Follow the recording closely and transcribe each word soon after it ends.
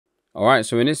Alright,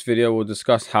 so in this video we'll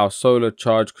discuss how solar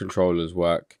charge controllers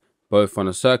work, both on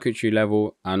a circuitry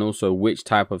level and also which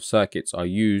type of circuits are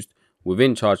used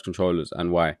within charge controllers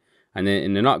and why. And then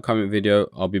in an upcoming video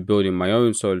I'll be building my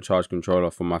own solar charge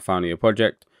controller for my final year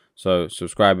project, so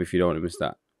subscribe if you don't want to miss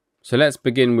that. So let's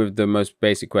begin with the most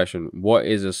basic question. What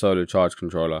is a solar charge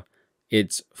controller?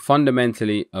 It's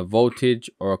fundamentally a voltage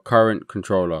or a current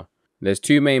controller. There's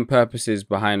two main purposes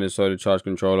behind a solar charge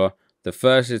controller. The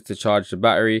first is to charge the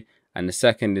battery, and the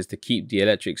second is to keep the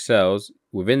electric cells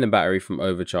within the battery from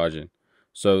overcharging.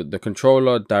 So the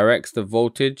controller directs the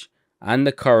voltage and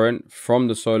the current from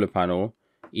the solar panel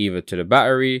either to the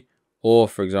battery or,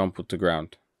 for example, to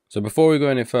ground. So before we go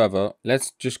any further,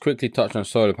 let's just quickly touch on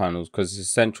solar panels because it's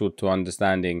essential to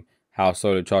understanding how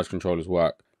solar charge controllers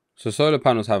work. So solar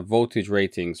panels have voltage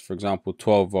ratings, for example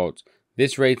 12 volts.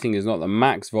 This rating is not the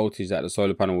max voltage that the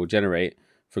solar panel will generate.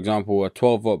 For example, a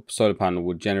 12 volt solar panel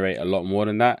would generate a lot more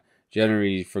than that.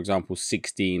 Generally, for example,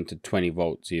 16 to 20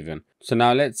 volts even. So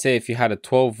now let's say if you had a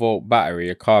 12 volt battery,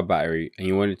 a car battery, and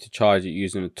you wanted to charge it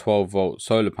using a 12 volt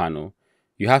solar panel,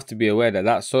 you have to be aware that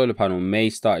that solar panel may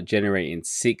start generating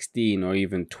 16 or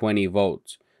even 20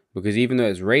 volts. Because even though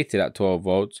it's rated at 12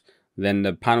 volts, then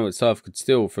the panel itself could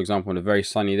still, for example, on a very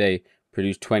sunny day,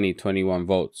 produce 20, 21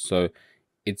 volts. So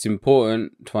it's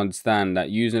important to understand that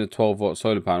using a 12 volt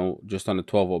solar panel just on a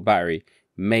 12 volt battery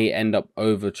may end up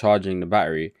overcharging the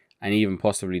battery and even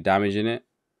possibly damaging it.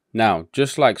 Now,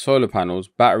 just like solar panels,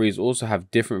 batteries also have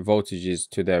different voltages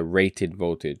to their rated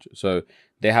voltage. So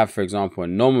they have, for example, a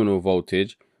nominal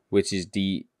voltage, which is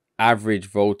the average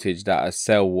voltage that a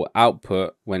cell will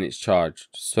output when it's charged.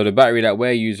 So the battery that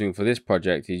we're using for this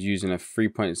project is using a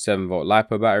 3.7 volt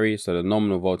LiPo battery. So the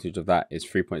nominal voltage of that is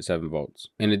 3.7 volts.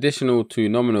 In addition to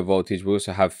nominal voltage, we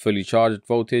also have fully charged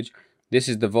voltage. This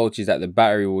is the voltage that the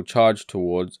battery will charge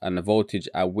towards and the voltage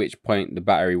at which point the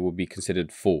battery will be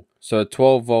considered full. So a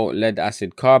 12 volt lead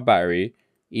acid car battery,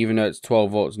 even though it's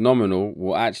 12 volts nominal,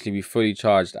 will actually be fully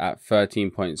charged at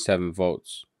 13.7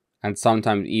 volts. And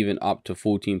sometimes even up to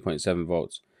 14.7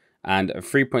 volts. And a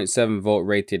 3.7 volt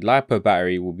rated LiPo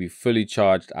battery will be fully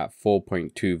charged at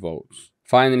 4.2 volts.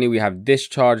 Finally, we have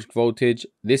discharged voltage.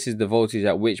 This is the voltage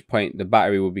at which point the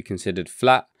battery will be considered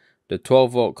flat. The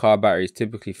 12 volt car battery is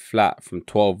typically flat from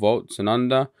 12 volts and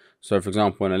under. So for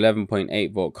example, an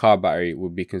 11.8 volt car battery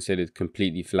would be considered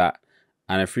completely flat.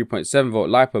 And a 3.7 volt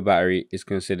LiPo battery is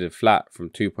considered flat from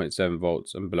 2.7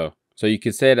 volts and below. So you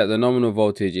could say that the nominal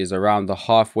voltage is around the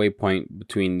halfway point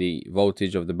between the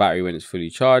voltage of the battery when it's fully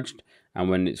charged and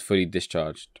when it's fully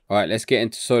discharged. Alright, let's get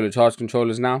into solar charge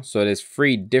controllers now. So there's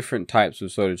three different types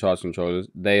of solar charge controllers.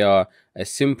 They are a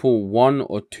simple 1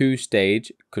 or 2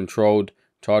 stage controlled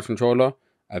charge controller,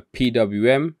 a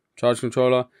PWM charge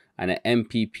controller, and an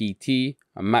MPPT,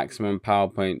 a maximum power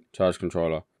point charge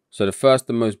controller. So the first,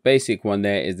 the most basic one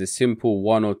there is the simple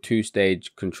 1 or 2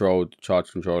 stage controlled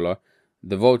charge controller.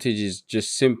 The voltage is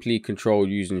just simply controlled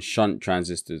using shunt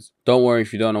transistors. Don't worry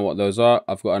if you don't know what those are.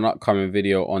 I've got an upcoming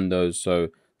video on those, so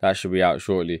that should be out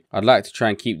shortly. I'd like to try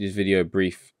and keep this video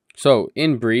brief. So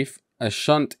in brief, a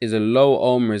shunt is a low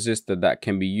ohm resistor that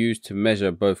can be used to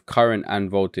measure both current and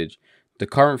voltage. The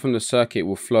current from the circuit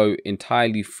will flow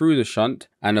entirely through the shunt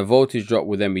and a voltage drop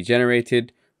will then be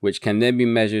generated, which can then be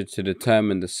measured to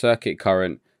determine the circuit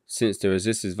current since the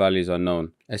resistance values are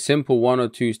known. A simple 1 or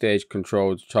 2 stage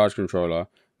controlled charge controller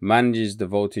manages the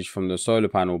voltage from the solar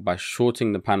panel by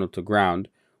shorting the panel to ground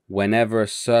whenever a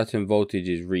certain voltage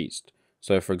is reached.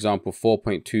 So for example,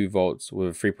 4.2 volts with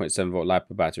a 3.7 volt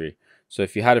LiPo battery. So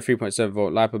if you had a 3.7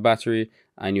 volt LiPo battery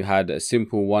and you had a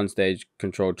simple 1 stage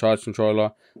controlled charge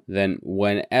controller, then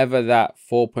whenever that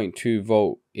 4.2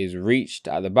 volt is reached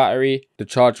at the battery, the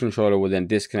charge controller will then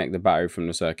disconnect the battery from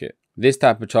the circuit. This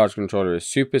type of charge controller is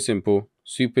super simple,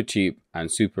 super cheap, and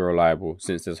super reliable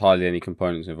since there's hardly any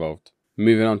components involved.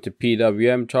 Moving on to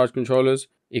PWM charge controllers.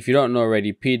 If you don't know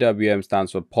already, PWM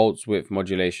stands for pulse width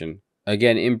modulation.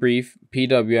 Again, in brief,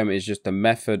 PWM is just a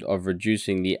method of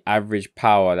reducing the average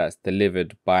power that's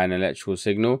delivered by an electrical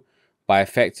signal by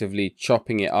effectively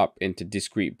chopping it up into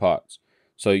discrete parts.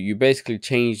 So you basically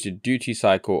change the duty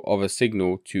cycle of a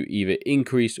signal to either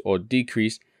increase or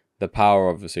decrease the power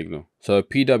of the signal. So a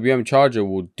PWM charger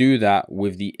will do that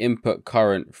with the input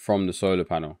current from the solar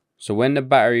panel. So when the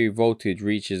battery voltage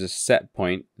reaches a set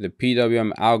point, the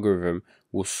PWM algorithm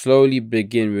will slowly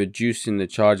begin reducing the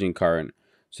charging current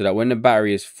so that when the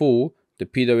battery is full, the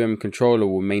PWM controller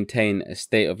will maintain a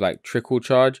state of like trickle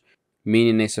charge,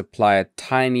 meaning they supply a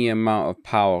tiny amount of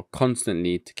power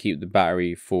constantly to keep the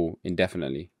battery full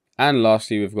indefinitely. And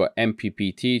lastly, we've got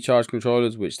MPPT charge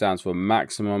controllers, which stands for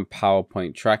maximum power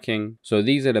point tracking. So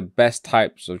these are the best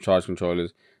types of charge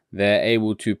controllers. they're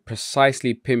able to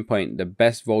precisely pinpoint the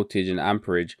best voltage and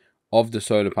amperage of the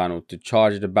solar panel to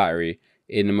charge the battery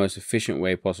in the most efficient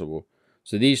way possible.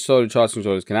 So these solar charge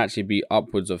controllers can actually be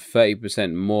upwards of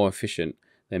 30% more efficient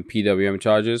than PWM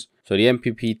chargers. So the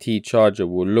MPPT charger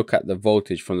will look at the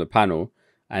voltage from the panel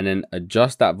and then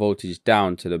adjust that voltage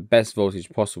down to the best voltage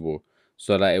possible,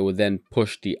 so that it will then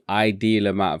push the ideal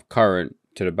amount of current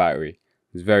to the battery.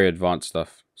 It's very advanced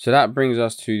stuff. So that brings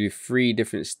us to the 3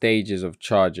 different stages of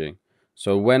charging.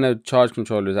 So when a charge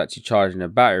controller is actually charging a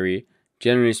battery,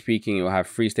 generally speaking, it will have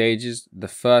 3 stages. The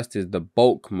first is the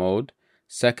bulk mode,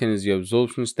 second is the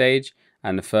absorption stage,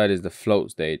 and the third is the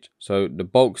float stage. So the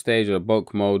bulk stage or the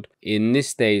bulk mode, in this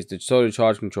stage, the solar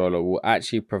charge controller will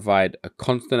actually provide a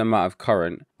constant amount of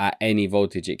current at any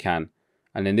voltage it can.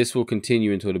 And then this will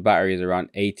continue until the battery is around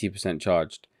 80%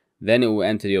 charged. Then it will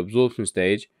enter the absorption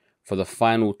stage. For the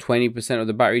final 20% of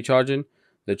the battery charging,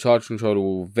 the charge controller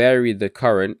will vary the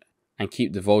current and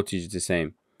keep the voltage the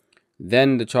same.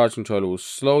 Then the charge controller will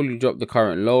slowly drop the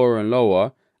current lower and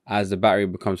lower as the battery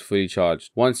becomes fully charged.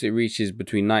 Once it reaches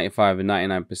between 95 and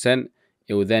 99%,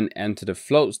 it will then enter the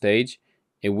float stage,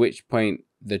 at which point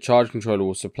the charge controller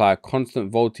will supply a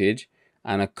constant voltage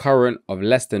and a current of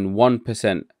less than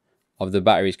 1% of the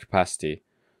battery's capacity.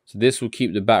 So this will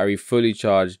keep the battery fully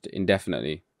charged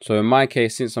indefinitely. So in my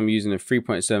case, since I'm using a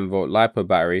 3.7 volt LiPo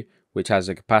battery, which has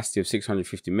a capacity of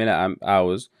 650 milliamp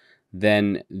hours,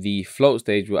 then the float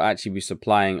stage will actually be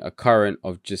supplying a current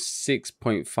of just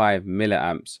 6.5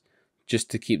 milliamps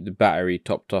just to keep the battery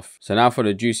topped off. So now for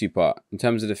the juicy part. In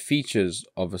terms of the features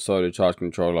of a solar charge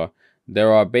controller,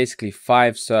 there are basically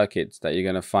 5 circuits that you're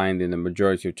going to find in the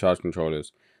majority of charge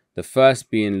controllers. The first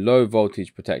being low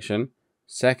voltage protection,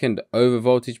 second over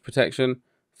voltage protection,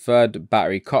 third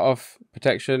battery cutoff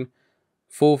protection,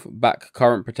 fourth back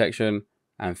current protection,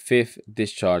 and fifth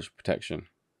discharge protection.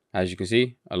 As you can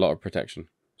see, a lot of protection.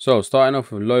 So starting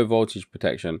off with low voltage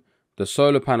protection, the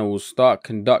solar panel will start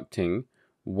conducting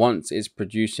once it's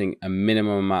producing a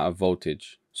minimum amount of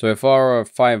voltage. So if our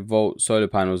 5 volt solar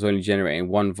panel is only generating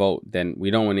 1 volt, then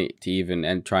we don't want it to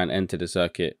even try and enter the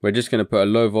circuit. We're just going to put a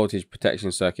low voltage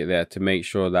protection circuit there to make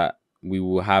sure that we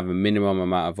will have a minimum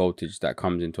amount of voltage that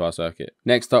comes into our circuit.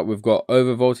 Next up, we've got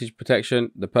over voltage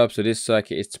protection. The purpose of this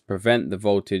circuit is to prevent the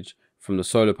voltage from the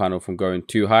solar panel from going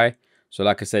too high. So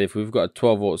like I said, if we've got a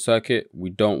 12 volt circuit, we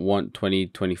don't want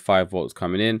 25 volts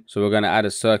coming in. So we're going to add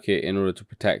a circuit in order to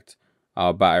protect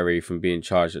our battery from being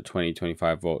charged at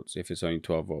 25 volts if it's only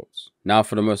 12 volts. Now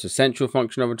for the most essential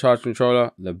function of a charge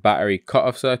controller, the battery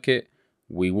cutoff circuit.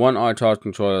 We want our charge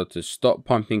controller to stop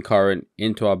pumping current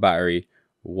into our battery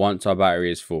once our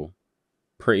battery is full.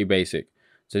 Pretty basic.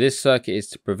 So this circuit is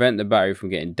to prevent the battery from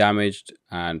getting damaged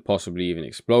and possibly even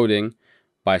exploding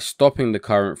by stopping the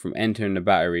current from entering the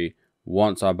battery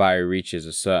once our battery reaches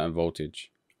a certain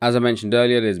voltage. As I mentioned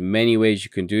earlier, there's many ways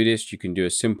you can do this. You can do a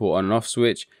simple on and off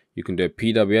switch, you can do a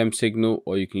PWM signal,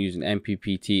 or you can use an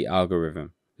MPPT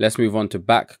algorithm. Let's move on to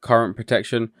back current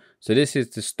protection. So this is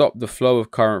to stop the flow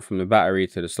of current from the battery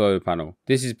to the solar panel.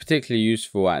 This is particularly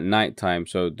useful at night time,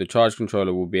 so the charge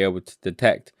controller will be able to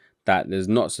detect that there's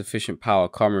not sufficient power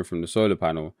coming from the solar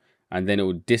panel, and then it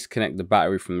will disconnect the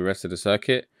battery from the rest of the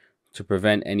circuit to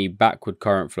prevent any backward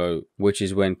current flow, which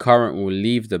is when current will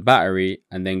leave the battery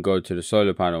and then go to the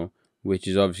solar panel, which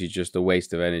is obviously just a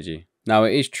waste of energy. Now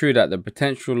it is true that the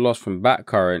potential loss from back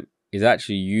current is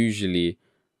actually usually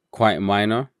quite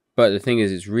minor, but the thing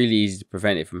is it's really easy to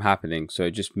prevent it from happening, so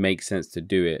it just makes sense to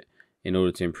do it in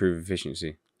order to improve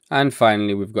efficiency. And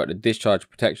finally, we've got the discharge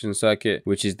protection circuit,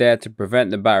 which is there to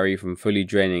prevent the battery from fully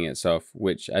draining itself,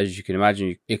 which, as you can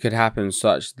imagine, it could happen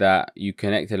such that you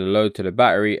connected a load to the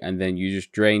battery and then you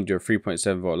just drained your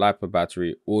 3.7 volt LiPo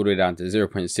battery all the way down to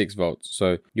 0.6 volts.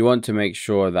 So you want to make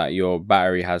sure that your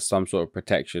battery has some sort of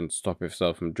protection to stop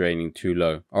itself from draining too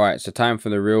low. Alright, so time for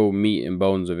the real meat and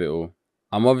bones of it all.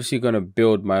 I'm obviously going to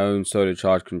build my own solar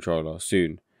charge controller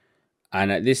soon. And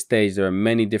at this stage, there are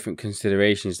many different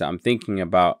considerations that I'm thinking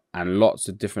about and lots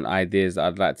of different ideas that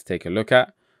I'd like to take a look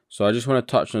at. So I just want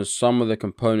to touch on some of the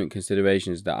component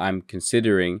considerations that I'm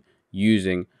considering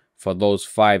using for those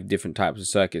 5 different types of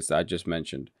circuits that I just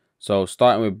mentioned. So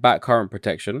starting with back current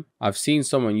protection, I've seen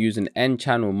someone use an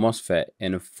N-channel MOSFET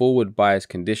in a forward bias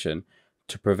condition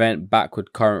to prevent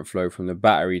backward current flow from the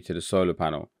battery to the solar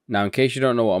panel. Now, in case you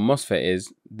don't know what a MOSFET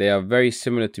is, they are very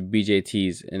similar to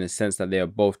BJTs in the sense that they are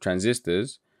both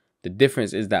transistors. The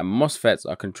difference is that MOSFETs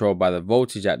are controlled by the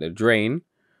voltage at the drain,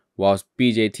 whilst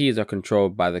BJTs are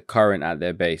controlled by the current at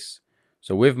their base.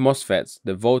 So with MOSFETs,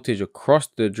 the voltage across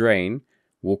the drain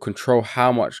will control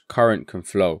how much current can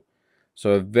flow.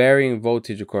 So a varying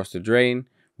voltage across the drain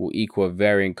will equal a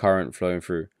varying current flowing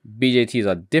through. BJTs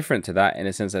are different to that in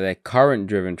the sense that they're current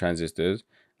driven transistors,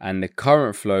 and the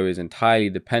current flow is entirely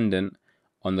dependent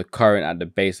on the current at the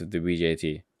base of the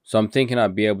BJT. So I'm thinking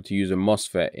I'd be able to use a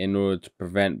MOSFET in order to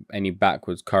prevent any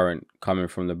backwards current coming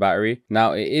from the battery.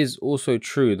 Now, it is also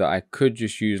true that I could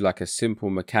just use like a simple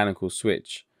mechanical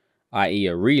switch, i.e.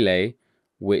 a relay,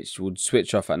 which would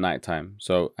switch off at nighttime.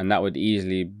 And that would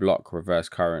easily block reverse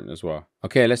current as well.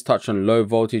 Okay, let's touch on low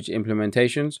voltage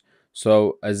implementations.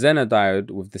 So a Zener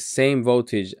diode with the same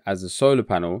voltage as the solar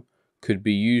panel could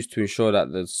be used to ensure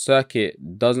that the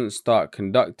circuit doesn't start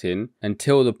conducting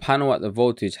until the panel at the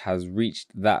voltage has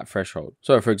reached that threshold.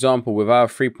 So for example, with our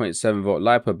 3.7 volt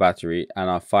LiPo battery and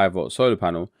our 5 volt solar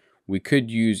panel, we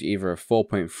could use either a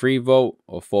 4.3 volt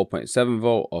or 4.7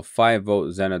 volt or 5 volt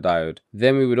Zener diode.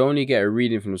 Then we would only get a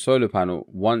reading from the solar panel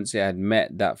once it had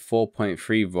met that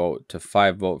 4.3 volt to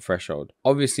 5 volt threshold.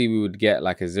 Obviously we would get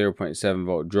like a 0.7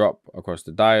 volt drop across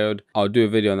the diode. I'll do a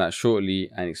video on that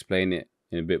shortly and explain it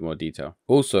in a bit more detail.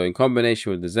 Also, in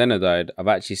combination with the Zener diode, I've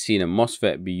actually seen a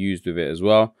MOSFET be used with it as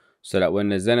well, so that when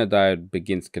the Zener diode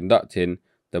begins conducting,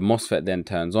 the MOSFET then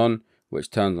turns on,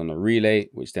 which turns on a relay,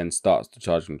 which then starts the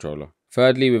charge controller.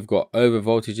 Thirdly, we've got over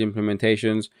voltage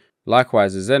implementations.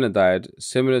 Likewise, the Zener diode,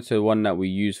 similar to the one that we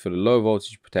use for the low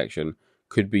voltage protection,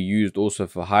 could be used also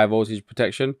for high voltage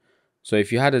protection. So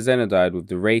if you had a Zener diode with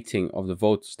the rating of the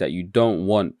voltage that you don't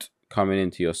want coming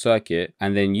into your circuit,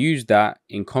 and then use that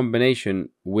in combination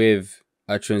with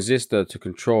a transistor to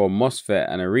control a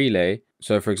MOSFET and a relay.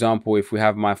 So for example, if we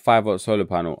have my 5 volt solar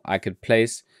panel, I could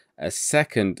place a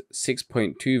second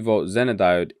 6.2 volt Zener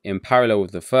diode in parallel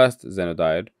with the first Zener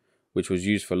diode, which was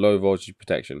used for low voltage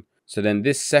protection. So then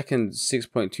this second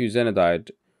 6.2 Zener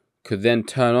diode could then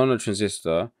turn on a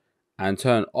transistor and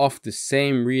turn off the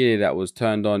same relay that was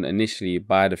turned on initially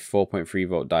by the 4.3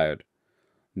 volt diode.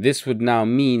 This would now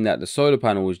mean that the solar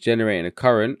panel was generating a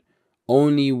current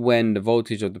only when the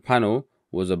voltage of the panel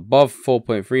was above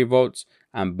 4.3 volts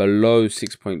and below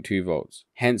 6.2 volts,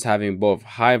 hence having both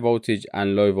high voltage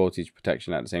and low voltage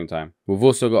protection at the same time. We've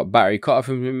also got battery cutoff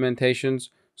implementations.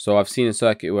 So I've seen a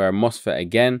circuit where a MOSFET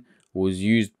again was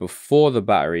used before the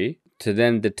battery to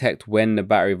then detect when the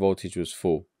battery voltage was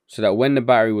full, so that when the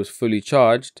battery was fully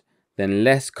charged, then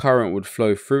less current would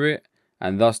flow through it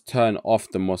and thus turn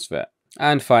off the MOSFET.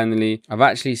 And finally, I've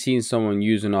actually seen someone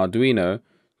use an Arduino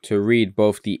to read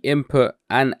both the input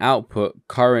and output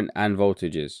current and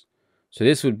voltages. So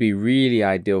this would be really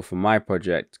ideal for my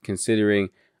project, considering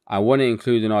I want to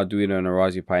include an Arduino and a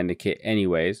Raspberry Pi in the kit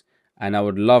anyways, and I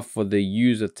would love for the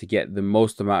user to get the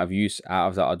most amount of use out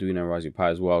of that Arduino and Raspberry Pi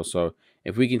as well. So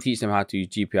if we can teach them how to use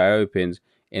GPIO pins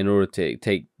in order to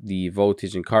take the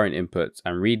voltage and current inputs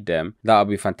and read them, that would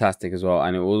be fantastic as well.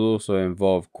 And it will also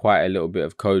involve quite a little bit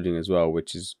of coding as well,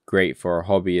 which is great for a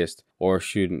hobbyist or a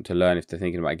student to learn if they're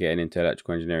thinking about getting into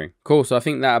electrical engineering. Cool, so I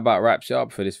think that about wraps it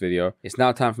up for this video. It's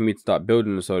now time for me to start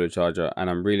building the solar charger, and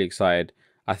I'm really excited.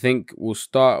 I think we'll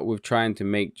start with trying to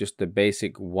make just the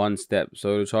basic one-step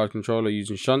solar charge controller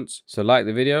using shunts. So like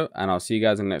the video, and I'll see you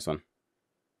guys in the next one.